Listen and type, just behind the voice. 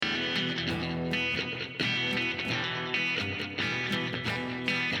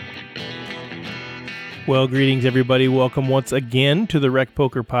Well, greetings, everybody. Welcome once again to the Rec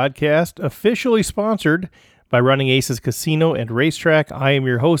Poker Podcast, officially sponsored by Running Aces Casino and Racetrack. I am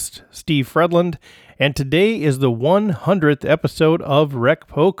your host, Steve Fredland, and today is the 100th episode of Rec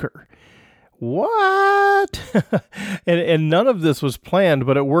Poker. What? and none of this was planned,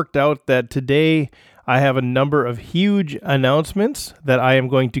 but it worked out that today I have a number of huge announcements that I am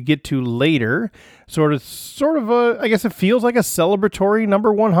going to get to later. Sort of I guess it feels like a celebratory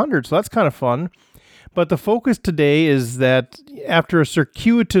number 100, so that's kind of fun. But the focus today is that after a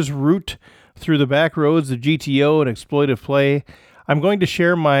circuitous route through the back roads of GTO and exploitive play, I'm going to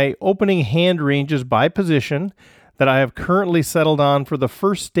share my opening hand ranges by position that I have currently settled on for the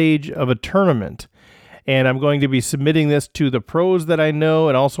first stage of a tournament. And I'm going to be submitting this to the pros that I know,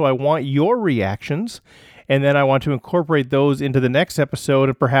 and also I want your reactions. And then I want to incorporate those into the next episode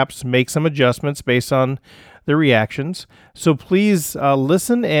and perhaps make some adjustments based on the reactions. So please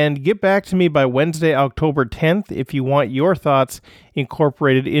listen and get back to me by Wednesday, October 10th if you want your thoughts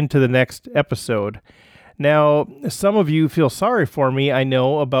incorporated into the next episode. Now, some of you feel sorry for me, I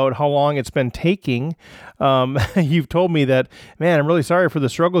know, about how long it's been taking. You've told me that, man, I'm really sorry for the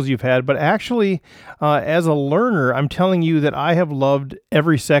struggles you've had, but actually, as a learner, I'm telling you that I have loved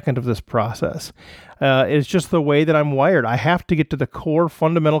every second of this process. It's just the way that I'm wired. I have to get to the core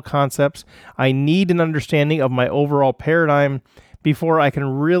fundamental concepts. I need an understanding of my overall paradigm before I can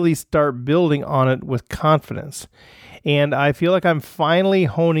really start building on it with confidence. And I feel like I'm finally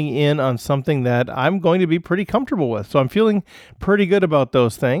honing in on something that I'm going to be pretty comfortable with. So I'm feeling pretty good about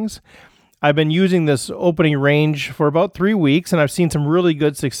those things. I've been using this opening range for about 3 weeks, and I've seen some really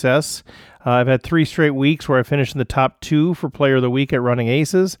good success. I've had 3 straight weeks where I finished in the top 2 for Player of the Week at Running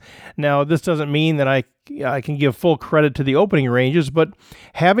Aces. Now, this doesn't mean that I can give full credit to the opening ranges, but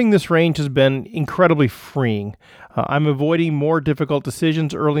having this range has been incredibly freeing. I'm avoiding more difficult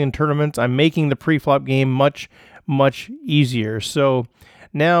decisions early in tournaments. I'm making the pre-flop game much easier. So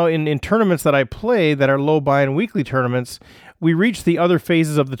now in tournaments that I play that are low buy-in weekly tournaments, we reach the other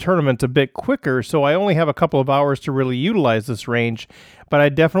phases of the tournament a bit quicker, so I only have a couple of hours to really utilize this range, but I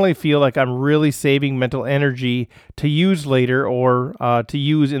definitely feel like I'm really saving mental energy to use later or to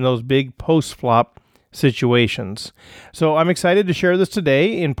use in those big post-flop situations. So I'm excited to share this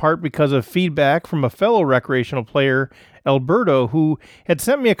today, in part because of feedback from a fellow recreational player, Alberto, who had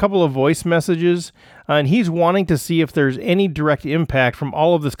sent me a couple of voice messages, and he's wanting to see if there's any direct impact from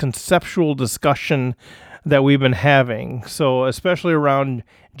all of this conceptual discussion that we've been having. So especially around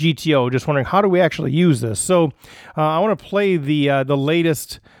GTO, just wondering, how do we actually use this? So I want to play the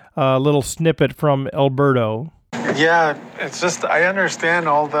latest little snippet from Alberto. Yeah, it's just, I understand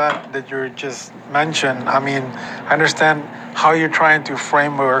all that you just mentioned. I mean, I understand how you're trying to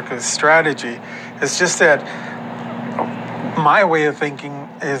framework a strategy. It's just that my way of thinking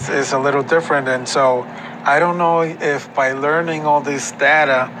is a little different. And so I don't know if by learning all this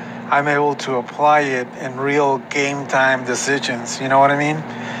data, I'm able to apply it in real game time decisions. You know what I mean?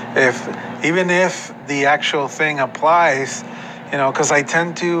 Even if the actual thing applies, because I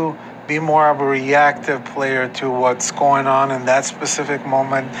tend to be more of a reactive player to what's going on in that specific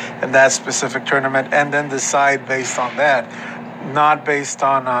moment, in that specific tournament, and then decide based on that, not based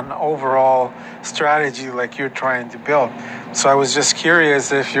on an overall strategy like you're trying to build. So I was just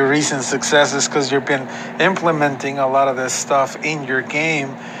curious if your recent success is because you've been implementing a lot of this stuff in your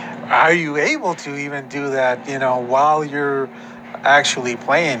game. Are you able to even do that, while you're actually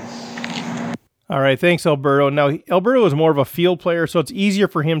playing? All right, thanks, Alberto. Now, Alberto is more of a field player, so it's easier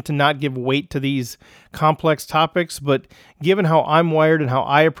for him to not give weight to these complex topics, but given how I'm wired and how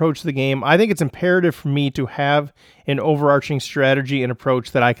I approach the game, I think it's imperative for me to have an overarching strategy and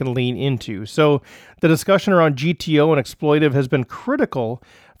approach that I can lean into. So the discussion around GTO and exploitive has been critical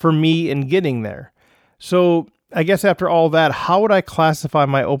for me in getting there. So I guess after all that, how would I classify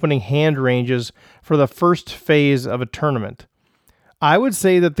my opening hand ranges for the first phase of a tournament? I would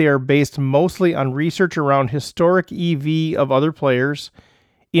say that they are based mostly on research around historic EV of other players,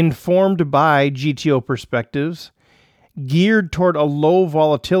 informed by GTO perspectives, geared toward a low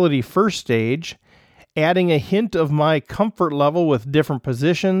volatility first stage, adding a hint of my comfort level with different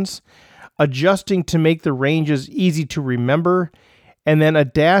positions, adjusting to make the ranges easy to remember, and then a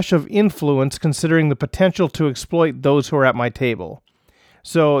dash of influence considering the potential to exploit those who are at my table.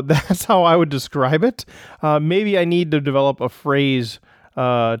 So that's how I would describe it. Maybe I need to develop a phrase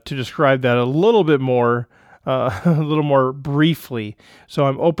to describe that a little bit more, a little more briefly. So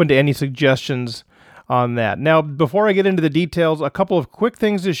I'm open to any suggestions on that. Now, before I get into the details, a couple of quick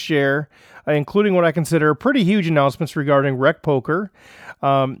things to share. including what I consider pretty huge announcements regarding Rec Poker.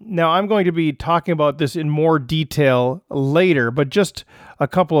 Now, I'm going to be talking about this in more detail later, but just a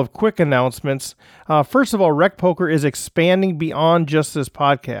couple of quick announcements. First of all, Rec Poker is expanding beyond just this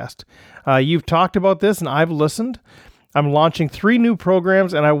podcast. You've talked about this, and I've listened. I'm launching 3 new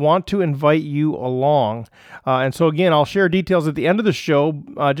programs, and I want to invite you along. And so, again, I'll share details at the end of the show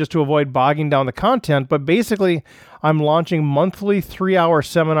just to avoid bogging down the content. But basically, I'm launching monthly 3-hour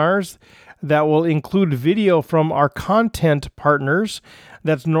seminars that will include video from our content partners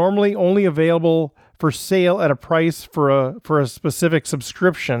that's normally only available for sale at a price for a specific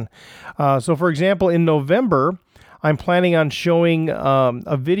subscription. So, for example, in November, I'm planning on showing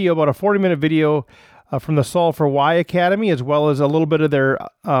a video, about a 40-minute video from the Solve for Why Academy, as well as a little bit of their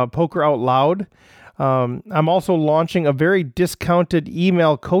Poker Out Loud. I'm also launching a very discounted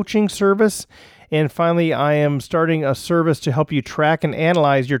email coaching service. And finally, I am starting a service to help you track and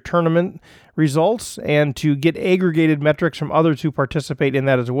analyze your tournament results and to get aggregated metrics from others who participate in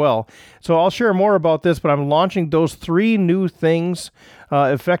that as well. So I'll share more about this, but I'm launching those 3 new things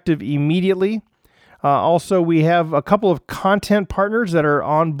effective immediately. Also, we have a couple of content partners that are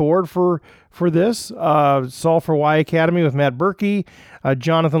on board for this. Solve for Why Academy with Matt Berkey,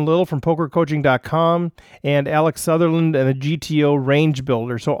 Jonathan Little from PokerCoaching.com, and Alex Sutherland and the GTO Range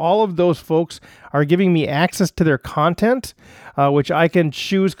Builder. So all of those folks are giving me access to their content, which I can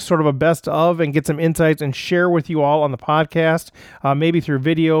choose sort of a best of and get some insights and share with you all on the podcast, maybe through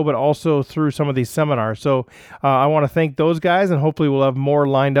video, but also through some of these seminars. So I want to thank those guys, and hopefully we'll have more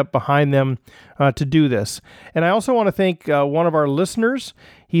lined up behind them to do this. And I also want to thank one of our listeners.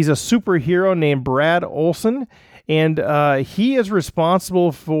 He's a superhero named Brad Olson, and he is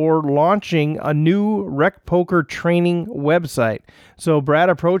responsible for launching a new Rec Poker training website. So Brad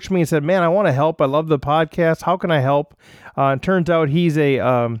approached me and said, "Man, I want to help. I love the podcast. How can I help?" It turns out he's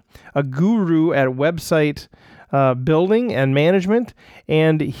a guru at website building and management,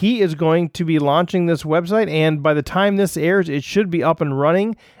 and he is going to be launching this website, and by the time this airs, it should be up and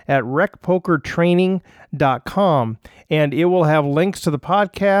running at recpokertraining.com, and it will have links to the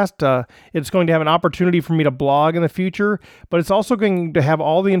podcast. It's going to have an opportunity for me to blog in the future, but it's also going to have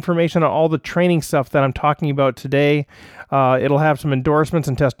all the information on all the training stuff that I'm talking about today. It'll have some endorsements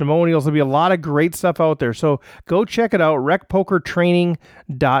and testimonials. There'll be a lot of great stuff out there, so go check it out,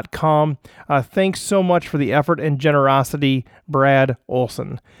 recpokertraining.com. Thanks so much for the effort and generosity, Brad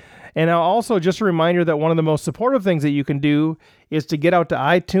Olson. And now also just a reminder that one of the most supportive things that you can do is to get out to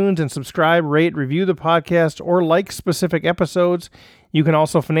iTunes and subscribe, rate, review the podcast, or like specific episodes. You can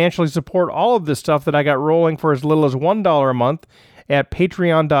also financially support all of this stuff that I got rolling for as little as $1 a month at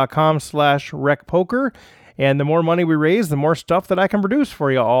patreon.com/recpoker. And the more money we raise, the more stuff that I can produce for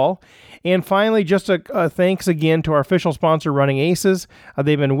you all. And finally, just a thanks again to our official sponsor, Running Aces.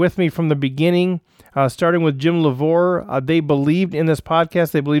 They've been with me from the beginning, starting with Jim LeVore. They believed in this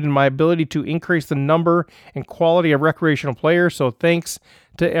podcast. They believed in my ability to increase the number and quality of recreational players. So thanks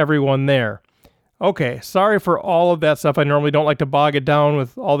to everyone there. Okay, sorry for all of that stuff. I normally don't like to bog it down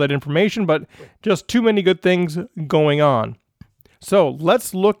with all that information, but just too many good things going on. So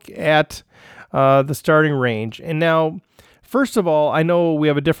let's look at the starting range. And now, first of all, I know we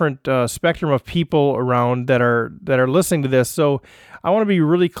have a different spectrum of people around that are listening to this, so I want to be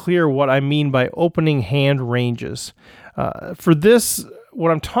really clear what I mean by opening hand ranges. For this,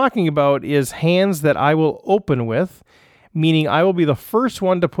 what I'm talking about is hands that I will open with, meaning I will be the first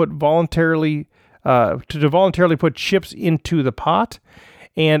one to voluntarily put chips into the pot,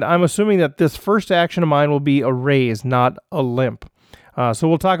 and I'm assuming that this first action of mine will be a raise, not a limp. So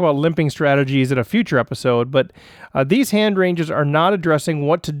we'll talk about limping strategies in a future episode, but these hand ranges are not addressing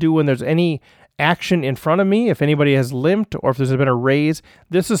what to do when there's any action in front of me, if anybody has limped or if there's been a raise.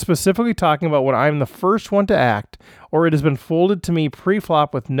 This is specifically talking about when I'm the first one to act or it has been folded to me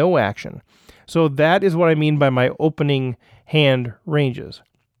pre-flop with no action. So that is what I mean by my opening hand ranges.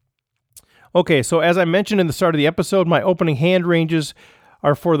 Okay, so as I mentioned in the start of the episode, my opening hand ranges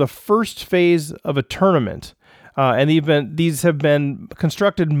are for the first phase of a tournament. And these have been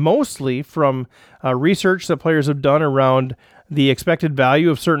constructed mostly from research that players have done around the expected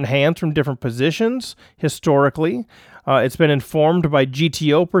value of certain hands from different positions historically. It's been informed by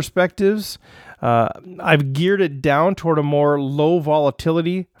GTO perspectives. I've geared it down toward a more low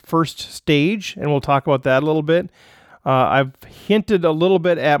volatility first stage, and we'll talk about that a little bit. I've hinted a little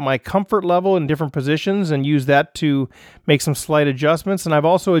bit at my comfort level in different positions and used that to make some slight adjustments. And I've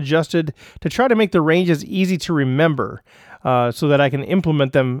also adjusted to try to make the ranges easy to remember so that I can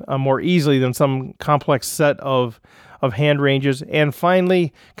implement them more easily than some complex set of hand ranges. And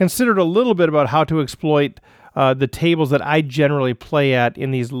finally, considered a little bit about how to exploit the tables that I generally play at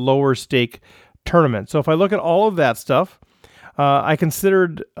in these lower stake tournaments. So if I look at all of that stuff, I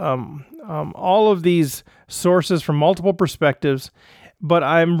considered all of these sources from multiple perspectives, but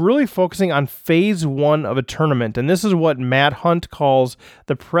I'm really focusing on phase one of a tournament, and this is what Matt Hunt calls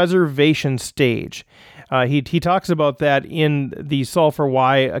the preservation stage. He talks about that in the Solve for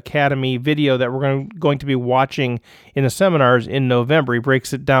Why Academy video that we're going to be watching in the seminars in November. He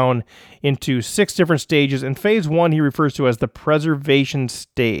breaks it down into 6 different stages, and phase one he refers to as the preservation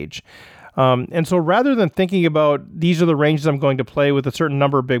stage. And so rather than thinking about these are the ranges I'm going to play with a certain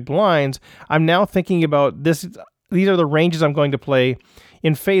number of big blinds, I'm now thinking about these are the ranges I'm going to play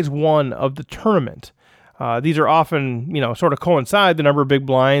in phase one of the tournament. These are often, sort of coincide, the number of big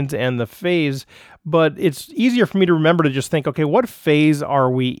blinds and the phase, but it's easier for me to remember to just think, okay, what phase are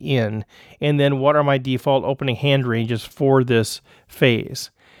we in? And then what are my default opening hand ranges for this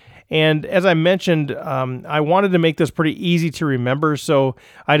phase? And as I mentioned, I wanted to make this pretty easy to remember, so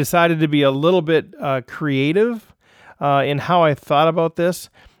I decided to be a little bit creative in how I thought about this.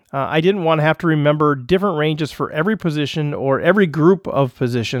 I didn't want to have to remember different ranges for every position or every group of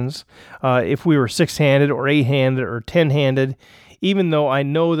positions, if we were 6-handed or 8-handed or 10-handed, even though I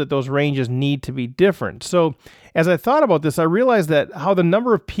know that those ranges need to be different. So as I thought about this, I realized that how the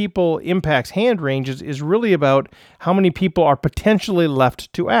number of people impacts hand ranges is really about how many people are potentially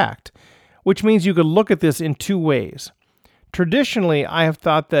left to act, which means you could look at this in 2 ways. Traditionally, I have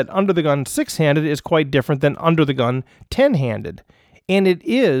thought that under the gun 6-handed is quite different than under the gun 10-handed. And it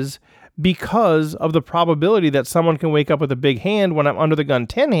is because of the probability that someone can wake up with a big hand when I'm under the gun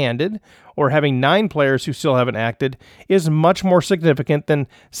 10-handed, or having 9 players who still haven't acted, is much more significant than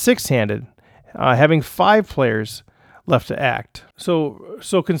 6-handed, having 5 players left to act. So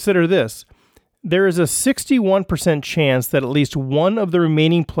consider this. There is a 61% chance that at least one of the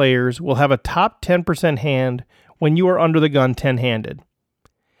remaining players will have a top 10% hand when you are under the gun 10-handed.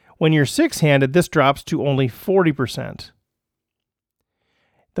 When you're 6-handed, this drops to only 40%.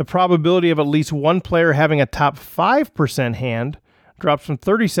 The probability of at least one player having a top 5% hand drops from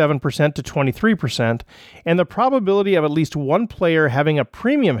 37% to 23%, and the probability of at least one player having a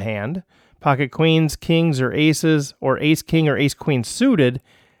premium hand, pocket queens, kings, or aces, or ace-king or ace-queen suited,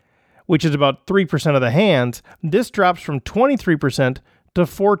 which is about 3% of the hands, this drops from 23% to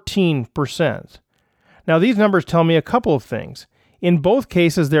 14%. Now, these numbers tell me a couple of things. In both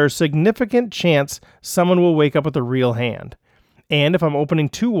cases, there is a significant chance someone will wake up with a real hand. And if I'm opening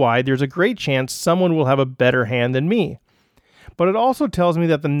too wide, there's a great chance someone will have a better hand than me. But it also tells me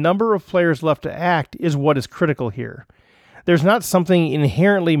that the number of players left to act is what is critical here. There's not something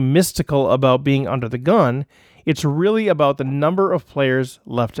inherently mystical about being under the gun. It's really about the number of players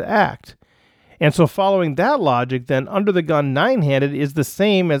left to act. And so following that logic, then under the gun 9-handed is the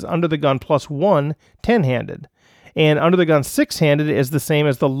same as under the gun +1 10-handed. And under the gun 6-handed is the same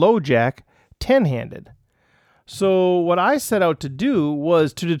as the low jack 10-handed. So what I set out to do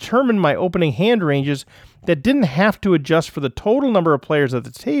was to determine my opening hand ranges that didn't have to adjust for the total number of players at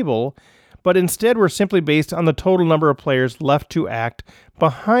the table, but instead were simply based on the total number of players left to act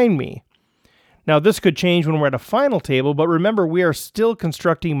behind me. Now, this could change when we're at a final table, but remember, we are still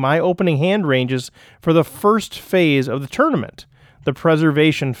constructing my opening hand ranges for the first phase of the tournament, the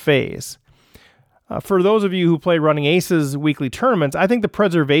preservation phase. For those of you who play Running Aces weekly tournaments, I think the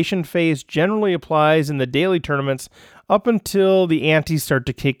preservation phase generally applies in the daily tournaments up until the antes start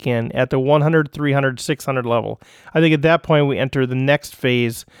to kick in at the 100, 300, 600 level. I think at that point we enter the next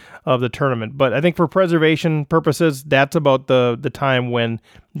phase of the tournament. But I think for preservation purposes, that's about the time when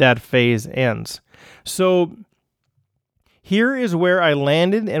that phase ends. So here is where I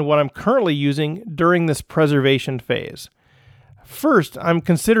landed and what I'm currently using during this preservation phase. First, I'm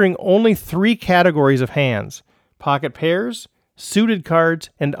considering only 3 categories of hands: pocket pairs, suited cards,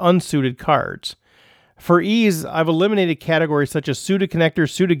 and unsuited cards. For ease, I've eliminated categories such as suited connectors,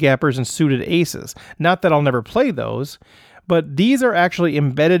 suited gappers, and suited aces. Not that I'll never play those, but these are actually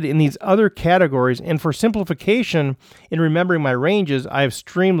embedded in these other categories, and for simplification in remembering my ranges, I've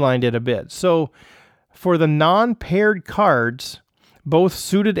streamlined it a bit. So for the non-paired cards, both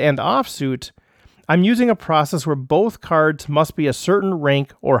suited and offsuit, I'm using a process where both cards must be a certain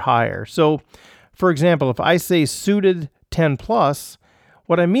rank or higher. So, for example, if I say suited 10 plus,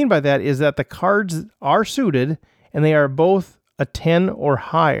 what I mean by that is that the cards are suited and they are both a 10 or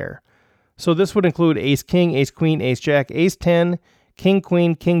higher. So this would include ace king, ace queen, ace jack, ace 10, king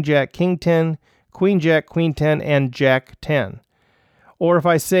queen, king jack, king 10, queen jack, queen 10, and jack 10. Or if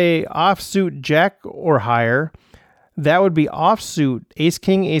I say offsuit jack or higher, that would be offsuit ace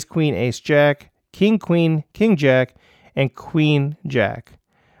king, ace queen, ace jack, king, queen, king, jack, and queen, jack.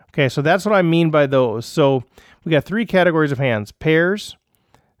 Okay, so that's what I mean by those. So we got 3 categories of hands: pairs,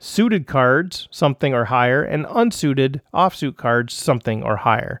 suited cards, something or higher, and unsuited offsuit cards, something or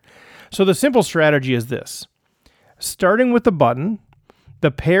higher. So the simple strategy is this. Starting with the button,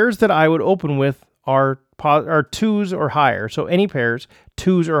 the pairs that I would open with are 2s or higher. So any pairs,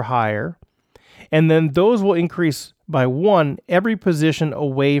 2s or higher. And then those will increase by 1 every position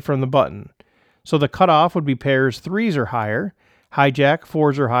away from the button. So the cutoff would be pairs 3s or higher, hijack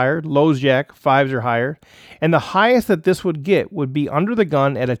 4s or higher, lows jack 5s or higher. And the highest that this would get would be under the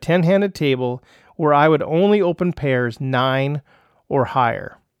gun at a 10-handed table where I would only open pairs 9 or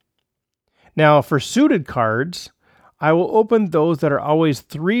higher. Now for suited cards, I will open those that are always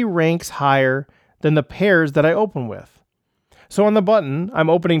 3 ranks higher than the pairs that I open with. So on the button, I'm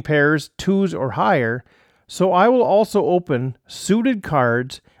opening pairs 2s or higher, so I will also open suited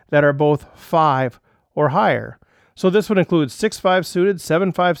cards that are both 5 or higher. So this would include 6-5 suited,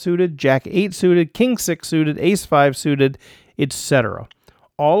 7-5 suited, Jack 8 suited, King 6 suited, Ace 5 suited, etc.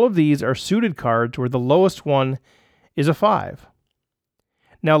 All of these are suited cards where the lowest one is a 5.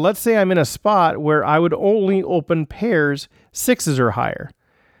 Now let's say I'm in a spot where I would only open pairs 6s or higher.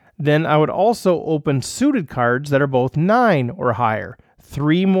 Then I would also open suited cards that are both 9 or higher,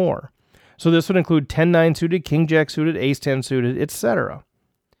 3 more. So this would include 10-9 suited, King Jack suited, Ace 10 suited, etc.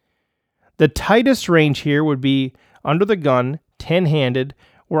 The tightest range here would be under the gun, 10-handed,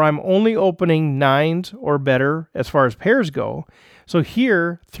 where I'm only opening 9s or better as far as pairs go. So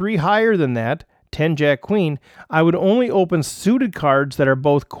here, 3 higher than that, 10 Jack Queen, I would only open suited cards that are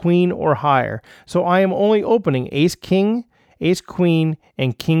both Queen or higher. So I am only opening Ace King, Ace Queen,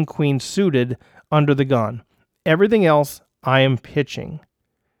 and King Queen suited under the gun. Everything else I am pitching.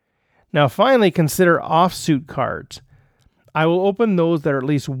 Now finally, consider offsuit cards. I will open those that are at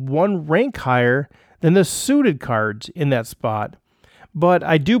least 1 rank higher than the suited cards in that spot. But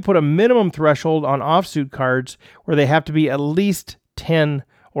I do put a minimum threshold on offsuit cards where they have to be at least 10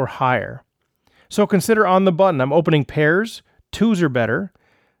 or higher. So consider on the button, I'm opening pairs, 2s or better,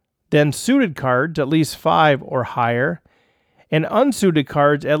 then suited cards at least 5 or higher, and unsuited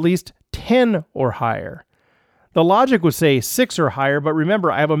cards at least 10 or higher. The logic would say 6 or higher, but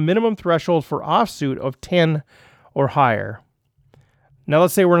remember, I have a minimum threshold for offsuit of 10 or higher. Now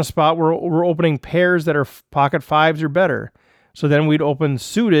let's say we're in a spot where we're opening pairs that are pocket 5s or better. So then we'd open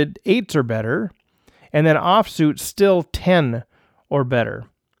suited 8s or better, and then offsuit still 10 or better.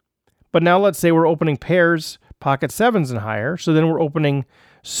 But now let's say we're opening pairs pocket 7s and higher, so then we're opening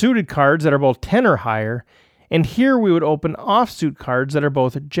suited cards that are both 10 or higher, and here we would open offsuit cards that are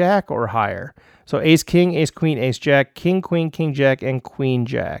both Jack or higher. So Ace King, Ace Queen, Ace Jack, King Queen, King Jack, and Queen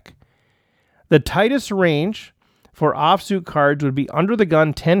Jack. The tightest range for offsuit cards would be under the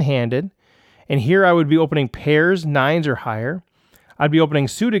gun 10-handed, and here I would be opening pairs 9s or higher. I'd be opening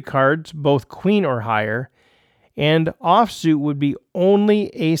suited cards both Queen or higher, and offsuit would be only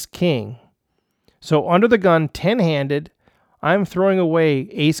Ace King. So under the gun 10-handed, I'm throwing away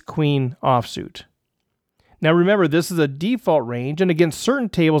Ace Queen offsuit. Now remember, this is a default range, and against certain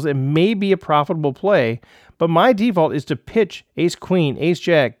tables it may be a profitable play, but my default is to pitch Ace Queen, Ace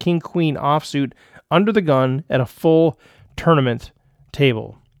Jack, King Queen offsuit under the gun at a full tournament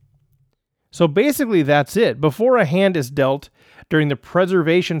table. So basically that's it. Before a hand is dealt during the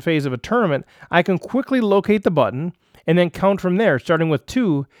preservation phase of a tournament, I can quickly locate the button and then count from there, starting with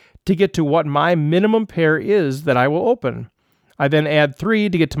 2 to get to what my minimum pair is that I will open. I then add 3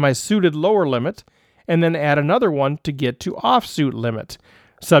 to get to my suited lower limit, and then add another 1 to get to offsuit limit,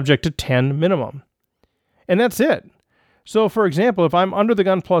 subject to 10 minimum. And that's it. So for example, if I'm under the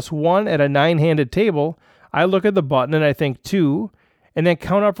gun plus 1 at a 9-handed table, I look at the button and I think 2, and then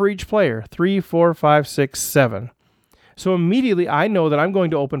count up for each player, 3, 4, 5, 6, 7. So immediately I know that I'm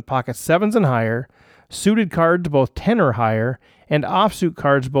going to open pocket 7s and higher, suited cards both 10 or higher, and offsuit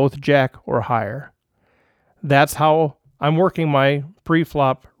cards both Jack or higher. That's how I'm working my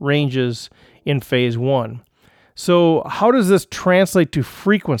pre-flop ranges in phase 1. So how does this translate to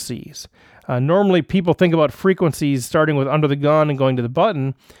frequencies? Normally people think about frequencies starting with under the gun and going to the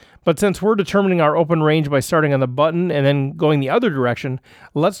button, but since we're determining our open range by starting on the button and then going the other direction,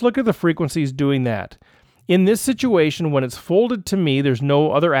 let's look at the frequencies doing that. In this situation, when it's folded to me, there's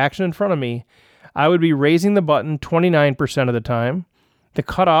no other action in front of me, I would be raising the button 29% of the time, the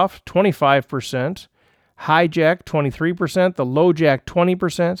cutoff 25%, high jack 23%, the low jack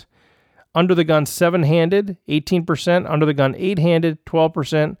 20%, under the gun 7-handed 18%, under the gun 8-handed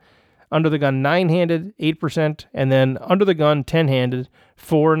 12%, under the gun 9-handed 8%, and then under the gun 10-handed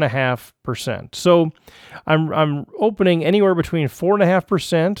 4.5%. So I'm opening anywhere between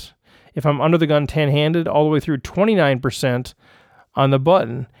 4.5% if I'm under the gun 10-handed all the way through 29% on the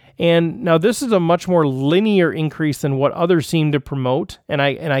button. And now this is a much more linear increase than what others seem to promote, and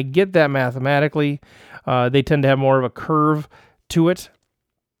I get that mathematically. They tend to have more of a curve to it.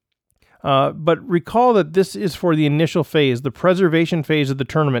 But recall that this is for the initial phase, the preservation phase of the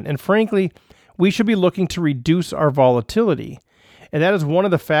tournament, and frankly, we should be looking to reduce our volatility. And that is one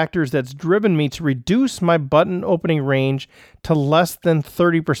of the factors that's driven me to reduce my button opening range to less than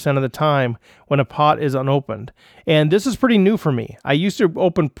 30% of the time when a pot is unopened. And this is pretty new for me. I used to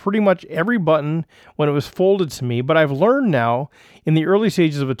open pretty much every button when it was folded to me, but I've learned now in the early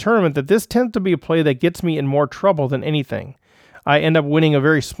stages of a tournament that this tends to be a play that gets me in more trouble than anything. I end up winning a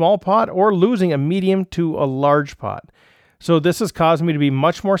very small pot or losing a medium to a large pot. So this has caused me to be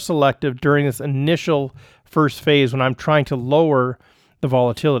much more selective during this initial first phase when I'm trying to lower the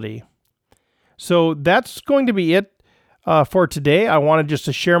volatility. So that's going to be it for today. I wanted just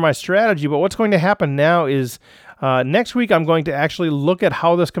to share my strategy, but what's going to happen now is next week I'm going to actually look at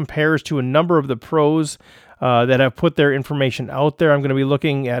how this compares to a number of the pros that have put their information out there. I'm going to be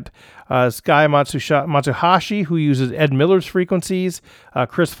looking at Sky Matsuhashi, who uses Ed Miller's frequencies,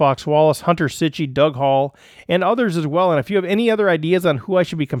 Chris Fox-Wallace, Hunter Sitchy, Doug Hall, and others as well. And if you have any other ideas on who I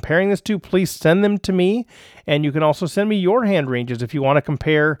should be comparing this to, please send them to me. And you can also send me your hand ranges if you want to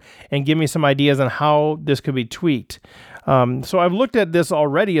compare and give me some ideas on how this could be tweaked. So I've looked at this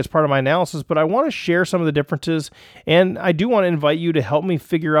already as part of my analysis, but I want to share some of the differences, and I do want to invite you to help me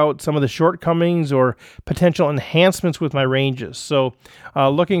figure out some of the shortcomings or potential enhancements with my ranges. So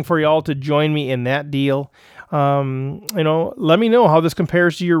looking for y'all to join me in that deal. Let me know how this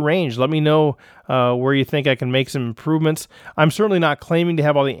compares to your range. Let me know where you think I can make some improvements. I'm certainly not claiming to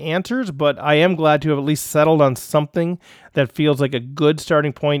have all the answers, but I am glad to have at least settled on something that feels like a good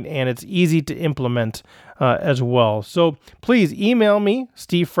starting point and it's easy to implement as well. So please email me,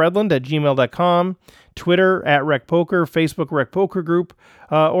 stevefredland@gmail.com, Twitter @RecPoker, Facebook Rec Poker Group,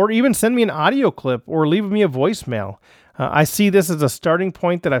 or even send me an audio clip or leave me a voicemail. I see this as a starting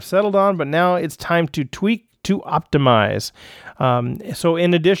point that I've settled on, but now it's time to tweak to optimize. So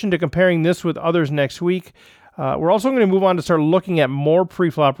in addition to comparing this with others next week, we're also going to move on to start looking at more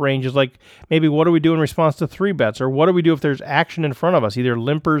pre-flop ranges, like maybe what do we do in response to 3-bets, or what do we do if there's action in front of us, either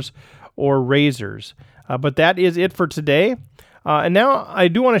limpers or raisers. But that is it for today. And now I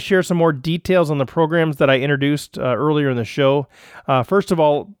do want to share some more details on the programs that I introduced earlier in the show. First of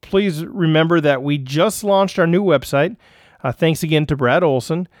all, please remember that we just launched our new website. Thanks again to Brad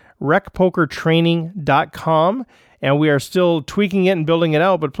Olson, recpokertraining.com. And we are still tweaking it and building it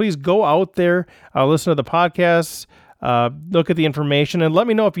out, but please go out there, listen to the podcasts, look at the information, and let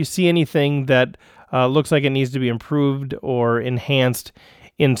me know if you see anything that looks like it needs to be improved or enhanced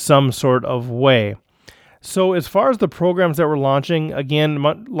in some sort of way. So as far as the programs that we're launching, again,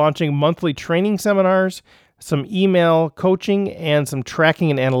 launching monthly training seminars, some email coaching, and some tracking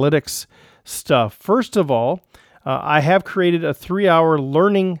and analytics stuff. First of all, I have created a 3-hour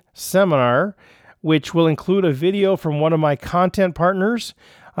learning seminar, which will include a video from one of my content partners,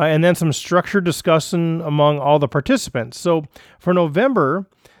 and then some structured discussion among all the participants. So for November,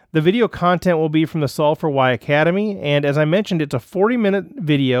 the video content will be from the Solve for Why Academy, and as I mentioned, it's a 40-minute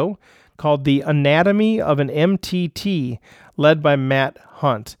video called The Anatomy of an MTT, led by Matt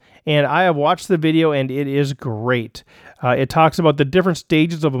Hunt. And I have watched the video, and it is great. It talks about the different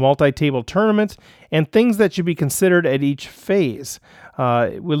stages of a multi-table tournament and things that should be considered at each phase.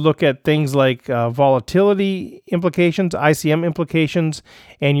 We look at things like volatility implications, ICM implications,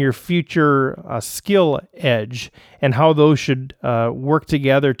 and your future skill edge, and how those should work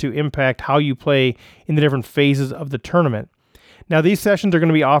together to impact how you play in the different phases of the tournament. Now, these sessions are going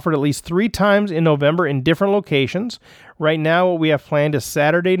to be offered at least 3 times in November in different locations. Right now, what we have planned is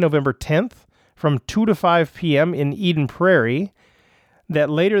Saturday, November 10th from 2 to 5 p.m. in Eden Prairie. That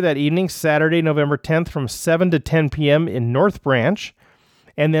later that evening, Saturday, November 10th from 7 to 10 p.m. in North Branch.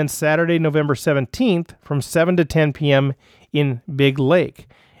 And then Saturday, November 17th from 7 to 10 p.m. in Big Lake.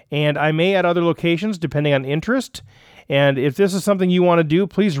 And I may add other locations depending on interest. And if this is something you want to do,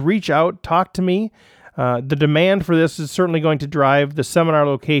 please reach out, talk to me. The demand for this is certainly going to drive the seminar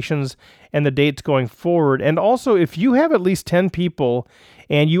locations and the dates going forward. And also, if you have at least 10 people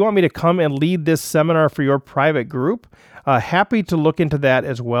and you want me to come and lead this seminar for your private group, happy to look into that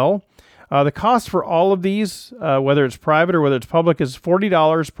as well. The cost for all of these, whether it's private or whether it's public, is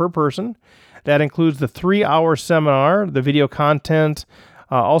 $40 per person. That includes the 3-hour seminar, the video content,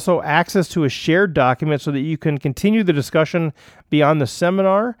 also access to a shared document so that you can continue the discussion beyond the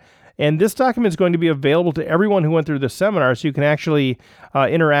seminar. And this document is going to be available to everyone who went through the seminar, so you can actually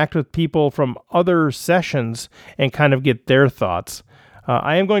interact with people from other sessions and kind of get their thoughts.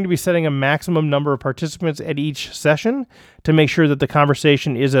 I am going to be setting a maximum number of participants at each session to make sure that the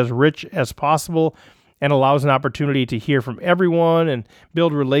conversation is as rich as possible and allows an opportunity to hear from everyone and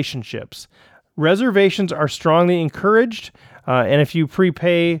build relationships. Reservations are strongly encouraged, and if you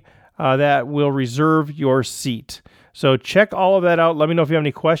prepay, that will reserve your seat. So check all of that out. Let me know if you have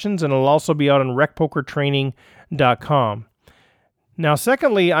any questions, and it'll also be out on recpokertraining.com. Now,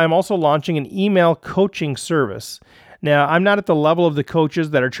 secondly, I'm also launching an email coaching service. Now, I'm not at the level of the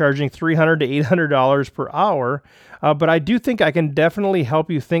coaches that are charging $300 to $800 per hour, but I do think I can definitely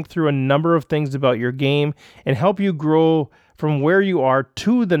help you think through a number of things about your game and help you grow from where you are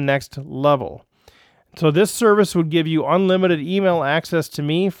to the next level. So this service would give you unlimited email access to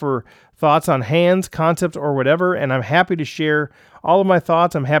me for thoughts on hands, concepts, or whatever, and I'm happy to share all of my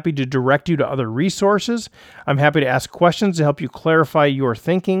thoughts. I'm happy to direct you to other resources. I'm happy to ask questions to help you clarify your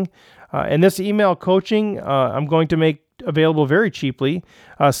thinking. And this email coaching, I'm going to make available very cheaply,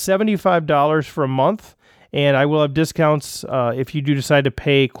 $75 for a month, and I will have discounts if you do decide to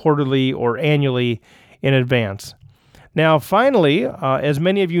pay quarterly or annually in advance. Now, finally, as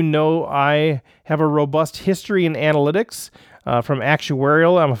many of you know, I have a robust history in analytics from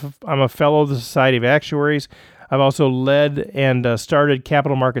actuarial. I'm a fellow of the Society of Actuaries. I've also led and started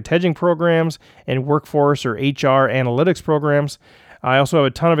capital market hedging programs and workforce or HR analytics programs. I also have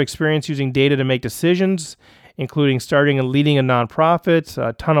a ton of experience using data to make decisions, including starting and leading a nonprofit,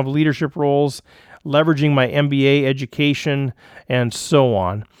 a ton of leadership roles, leveraging my MBA education, and so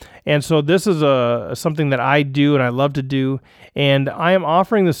on. And so this is something that I do and I love to do, and I am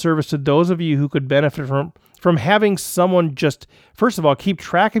offering the service to those of you who could benefit from having someone just, first of all, keep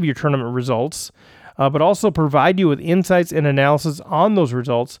track of your tournament results, but also provide you with insights and analysis on those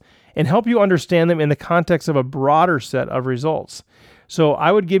results and help you understand them in the context of a broader set of results. So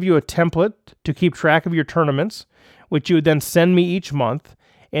I would give you a template to keep track of your tournaments, which you would then send me each month.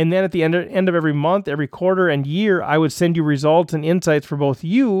 And then at the end of every month, every quarter, and year, I would send you results and insights for both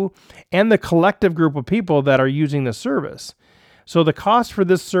you and the collective group of people that are using the service. So the cost for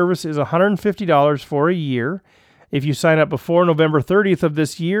this service is $150 for a year. If you sign up before November 30th of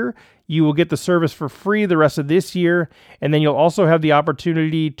this year, you will get the service for free the rest of this year, and then you'll also have the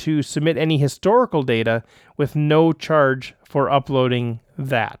opportunity to submit any historical data with no charge for uploading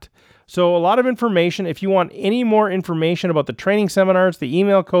that. So a lot of information. If you want any more information about the training seminars, the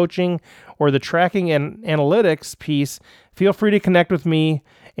email coaching, or the tracking and analytics piece, feel free to connect with me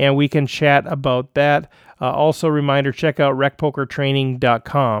and we can chat about that. Also, reminder, check out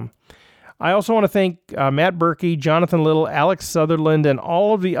recpokertraining.com. I also want to thank Matt Berkey, Jonathan Little, Alex Sutherland, and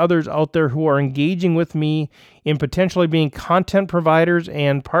all of the others out there who are engaging with me in potentially being content providers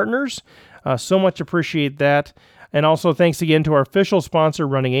and partners. So much appreciate that. And also thanks again to our official sponsor,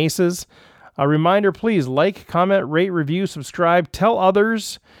 Running Aces. A reminder, please like, comment, rate, review, subscribe, tell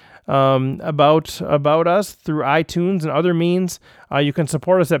others about us through iTunes and other means. You can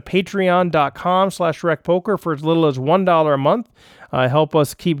support us at patreon.com/recpoker for as little as $1 a month. Help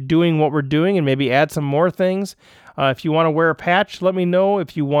us keep doing what we're doing and maybe add some more things. If you want to wear a patch, let me know.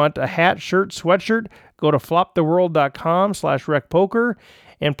 If you want a hat, shirt, sweatshirt, go to floptheworld.com/recpoker.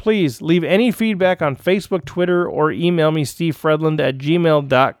 And please leave any feedback on Facebook, Twitter, or email me,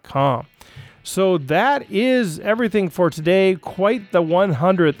 stevefredland@gmail.com. So that is everything for today. Quite the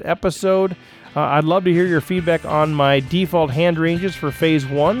 100th episode. I'd love to hear your feedback on my default hand ranges for Phase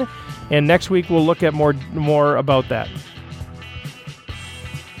 1. And next week we'll look at more about that.